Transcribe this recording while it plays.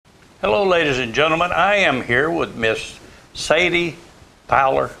Hello, ladies and gentlemen. I am here with Miss Sadie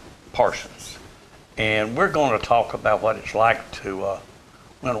Fowler Parsons, and we're going to talk about what it's like to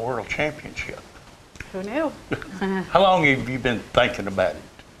win a world championship. Who knew? How long have you been thinking about it?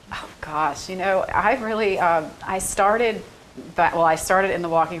 Oh gosh, I really I started in the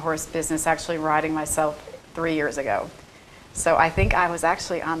walking horse business actually riding myself 3 years ago. So I think I was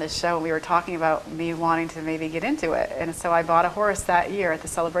actually on this show and we were talking about me wanting to maybe get into it. And so I bought a horse that year at the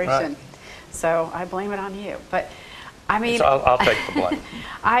celebration. Right. So I blame it on you. But I mean, So I'll take the blame.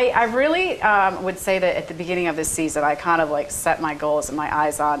 I really would say that at the beginning of this season, I kind of like set my goals and my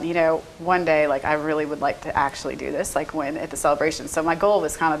eyes on, one day, like I really would like to actually do this, like win at the celebration. So my goal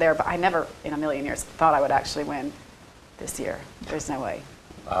was kind of there, but I never in a million years thought I would actually win this year. There's no way.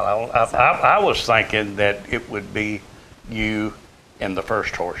 I was thinking that it would be you and the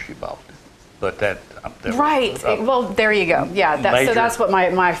first horse you bought. But that right. Well, there you go. Yeah. So that's what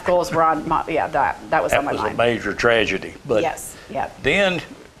my goals were on. That was on my mind. That was a major tragedy. But yes. Yeah. Then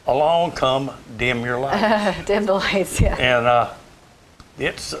along come Dim Your Lights. Dim the lights. Yeah. And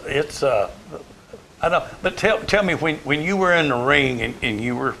it's I know. But tell me when you were in the ring and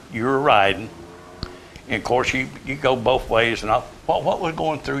you were riding, and of course you go both ways and all. What was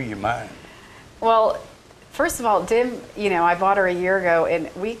going through your mind? Well, first of all, Dim, I bought her a year ago, and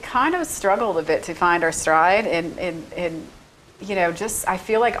we kind of struggled a bit to find our stride, and just I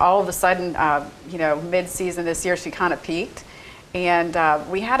feel like all of a sudden, mid-season this year, she kind of peaked, and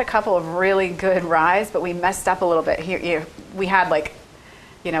we had a couple of really good rides, but we messed up a little bit. Here, we had like,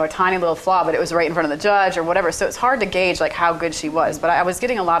 a tiny little flaw, but it was right in front of the judge or whatever, so it's hard to gauge like how good she was. But I was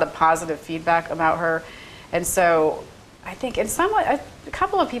getting a lot of positive feedback about her, and so I think, and a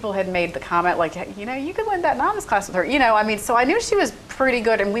couple of people had made the comment like, you could win that novice class with her. So I knew she was pretty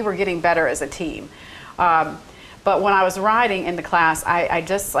good, and we were getting better as a team. But when I was riding in the class, I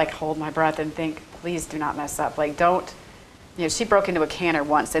just like hold my breath and think, please do not mess up. Like, don't. She broke into a canter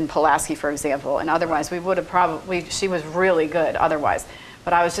once in Pulaski, for example, and otherwise we would have she was really good otherwise.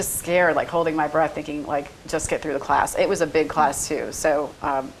 But I was just scared, like holding my breath, thinking like, just get through the class. It was a big class too, so.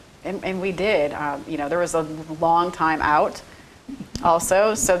 And we did. There was a long time out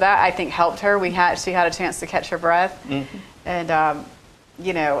also, so that I think helped her. She had a chance to catch her breath, mm-hmm. And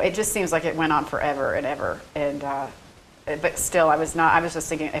it just seems like it went on forever and ever. And but still, I was just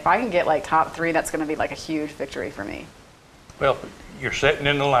thinking, if I can get like top 3, that's going to be like a huge victory for me. Well, you're sitting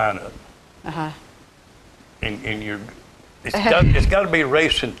in the lineup, and it's got to be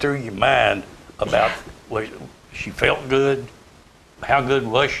racing through your mind about she felt good. How good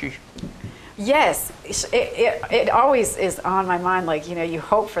was she? Yes, it always is on my mind. Like, you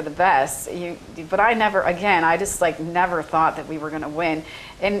hope for the best. But I just like never thought that we were going to win.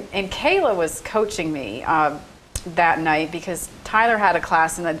 And Kayla was coaching me that night because Tyler had a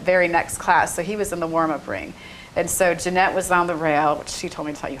class in the very next class, so he was in the warm-up ring. And so Jeanette was on the rail, which she told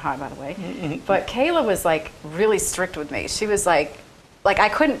me to tell you hi, by the way. Mm-hmm. But Kayla was like really strict with me. She was like I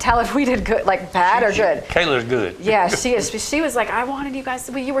couldn't tell if we did good, like bad or good. Kayla's good. Yeah, she is. She was like, I wanted you guys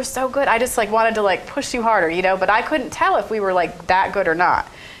to be, you were so good. I just like wanted to like push you harder, but I couldn't tell if we were like that good or not.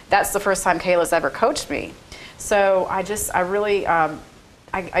 That's the first time Kayla's ever coached me. So I really, I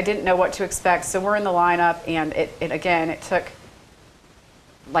didn't know what to expect. So we're in the lineup, and it took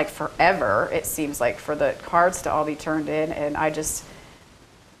like forever, it seems like, for the cards to all be turned in. And I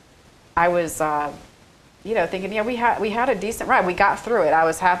was, thinking, we had a decent ride. We got through it. I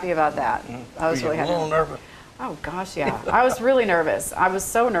was happy about that. I was really happy. A little nervous? Oh gosh, yeah. I was really nervous. I was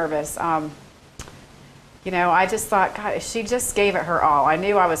so nervous. I just thought, God, she just gave it her all. I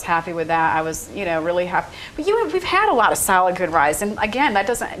knew I was happy with that. I was, really happy. But we've had a lot of solid, good rides, and again, that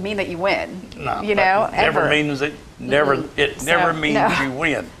doesn't mean that you win. No, never means it. Never means you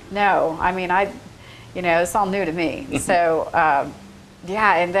win. No, I mean, it's all new to me. So,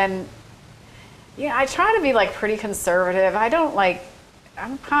 and then. Yeah, I try to be like pretty conservative.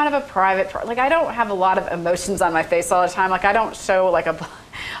 I'm kind of a private, I don't have a lot of emotions on my face all the time. Like, I don't show like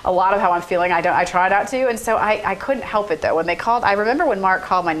a lot of how I'm feeling. I try not to. And so I couldn't help it though. When they called, I remember when Mark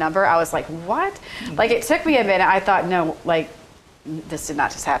called my number, I was like, what? Like, it took me a minute. I thought, no, like, this did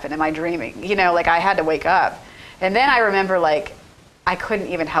not just happen. Am I dreaming? I had to wake up. And then I remember like, I couldn't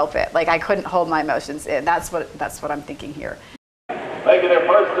even help it. Like, I couldn't hold my emotions in. That's what I'm thinking here. Making their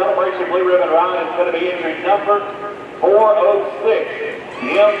first celebration blue ribbon ride is going to be entry number 406,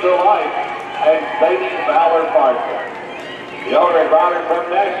 Dim Delight and Sadie Fowler Parsons. The owner and rider from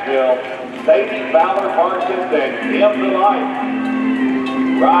Nashville, Sadie Fowler Parsons and Dim Delight.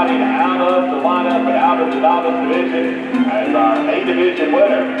 Riding out of the lineup and out of the novice division as our A division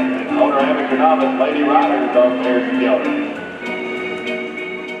winner, and owner amateur novice Lady Riders of Parsons Children.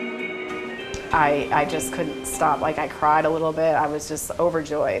 I just couldn't stop. Like, I cried a little bit. I was just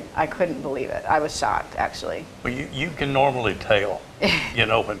overjoyed. I couldn't believe it. I was shocked, actually. Well, you can normally tell, you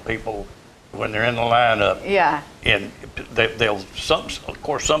know, when they're in the lineup. Yeah. And of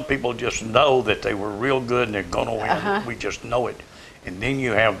course, some people just know that they were real good and they're going to win. We just know it. And then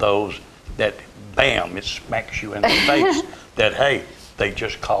you have those that, bam, it smacks you in the face that, hey, they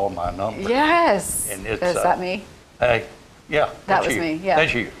just called my number. Yes. And it's, is that me? Hey, yeah. That was me, yeah.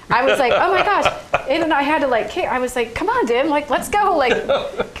 That's you. I was like, oh my gosh. And I had to like, I was like, come on, Dim, like, let's go.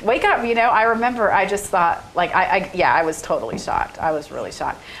 Like, wake up, you know. I remember I just thought, like, I was totally shocked. I was really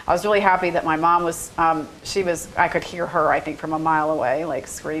shocked. I was really happy that my mom was, I could hear her, I think, from a mile away, like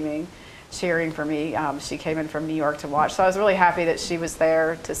screaming, cheering for me. She came in from New York to watch. So I was really happy that she was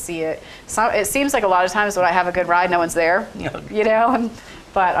there to see it. So it seems like a lot of times when I have a good ride, no one's there, you know.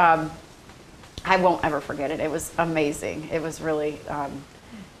 But I won't ever forget it. It was amazing. It was really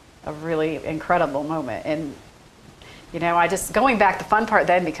a really incredible moment. And, you know, going back, the fun part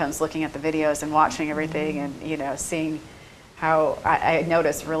then becomes looking at the videos and watching everything and, you know, seeing how I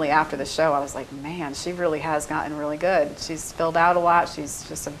noticed really after the show, I was like, man, she really has gotten really good. She's filled out a lot. She's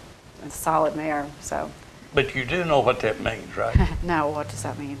just a solid mare, so. But you do know what that means, right? No, what does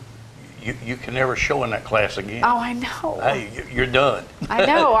that mean? You can never show in that class again. Oh, I know. Hey, you're done. I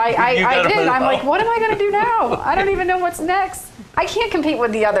know. I did. I'm like, what am I going to do now? I don't even know what's next. I can't compete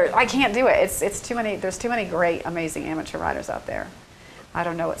with the others. I can't do it. It's too many. There's too many great, amazing amateur riders out there. I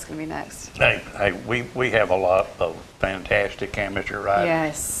don't know what's going to be next. Hey, we have a lot of fantastic amateur riders.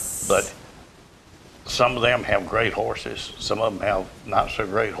 Yes. But some of them have great horses. Some of them have not so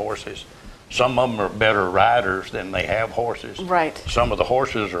great horses. Some of them are better riders than they have horses. Right. Some of the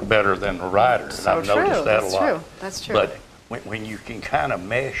horses are better than the riders. So I've noticed that a lot. True. That's true. But when you can kind of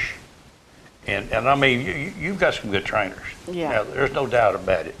mesh, and I mean, you've got some good trainers. Yeah. Now, there's no doubt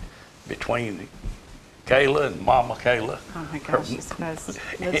about it. Between Kayla and Mama Kayla. Oh my gosh, she's the best.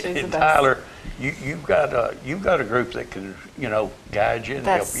 She's the And best. Tyler, you've got a group that can, you know, guide you and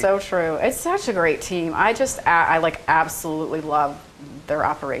That's help you. so true. It's such a great team. I like absolutely love their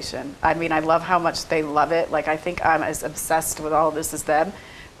operation. I mean, I love how much they love it. Like, I think I'm as obsessed with all of this as them,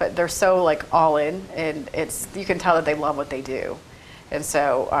 but they're so like all in, and you can tell that they love what they do. And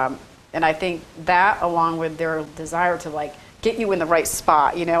so, and I think that, along with their desire to like get you in the right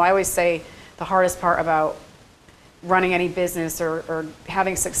spot. You know, I always say the hardest part about running any business or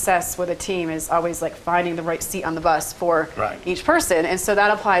having success with a team is always like finding the right seat on the bus for each person. And so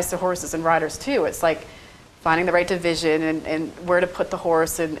that applies to horses and riders too. It's like finding the right division and where to put the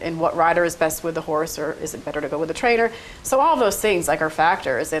horse and what rider is best with the horse, or is it better to go with the trainer? So all those things like are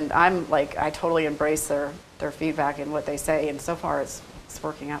factors, and I'm like, I totally embrace their feedback and what they say, and so far it's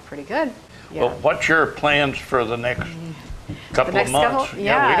working out pretty good. Yeah. Well, what's your plans for the next couple of months? We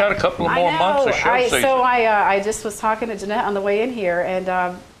got a couple of more months of show season. So I just was talking to Jeanette on the way in here, and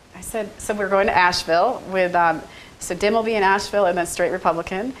I said, so we're going to Asheville with, so Dim will be in Asheville and then Straight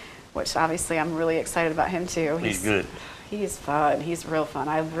Republican, which obviously I'm really excited about him too. He's good. He's fun. He's real fun.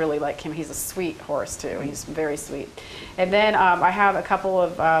 I really like him. He's a sweet horse too. He's very sweet. And then I have a couple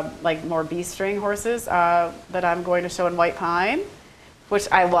of like more B-string horses that I'm going to show in White Pine,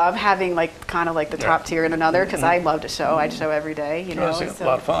 which I love having like kind of like the top tier in another, because I love to show. I show every day, you know. It's a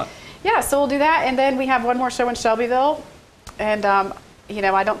lot of fun. Yeah, so we'll do that, and then we have one more show in Shelbyville, and you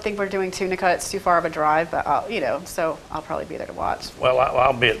know, I don't think we're doing Tunica. It's too far of a drive, but you know, so I'll probably be there to watch. Well,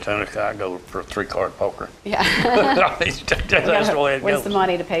 I'll be at Tunica. I go for 3-card poker. Yeah. That's the way it Where's goes. the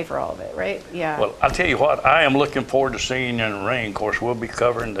money to pay for all of it, right? Yeah. Well, I'll tell you what, I am looking forward to seeing you in the ring. Of course, we'll be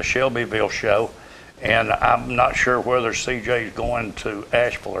covering the Shelbyville show, and I'm not sure whether CJ's going to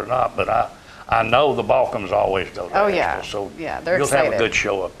Asheville or not, but I know the Balkans always go to Asheville, so yeah, they're you'll excited. have a good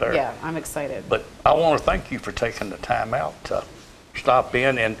show up there. Yeah, I'm excited. But I want to thank you for taking the time out to stop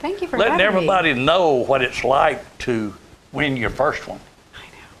in and thank you for letting having everybody know what it's like to win your first one.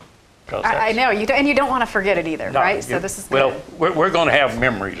 I know, you don't want to forget it either, right? So this is good. Well, we're going to have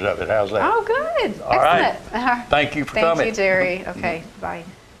memories of it. How's that? Oh, good. All right. Excellent. Thank you for coming. Thank you, Jerry. Okay, bye.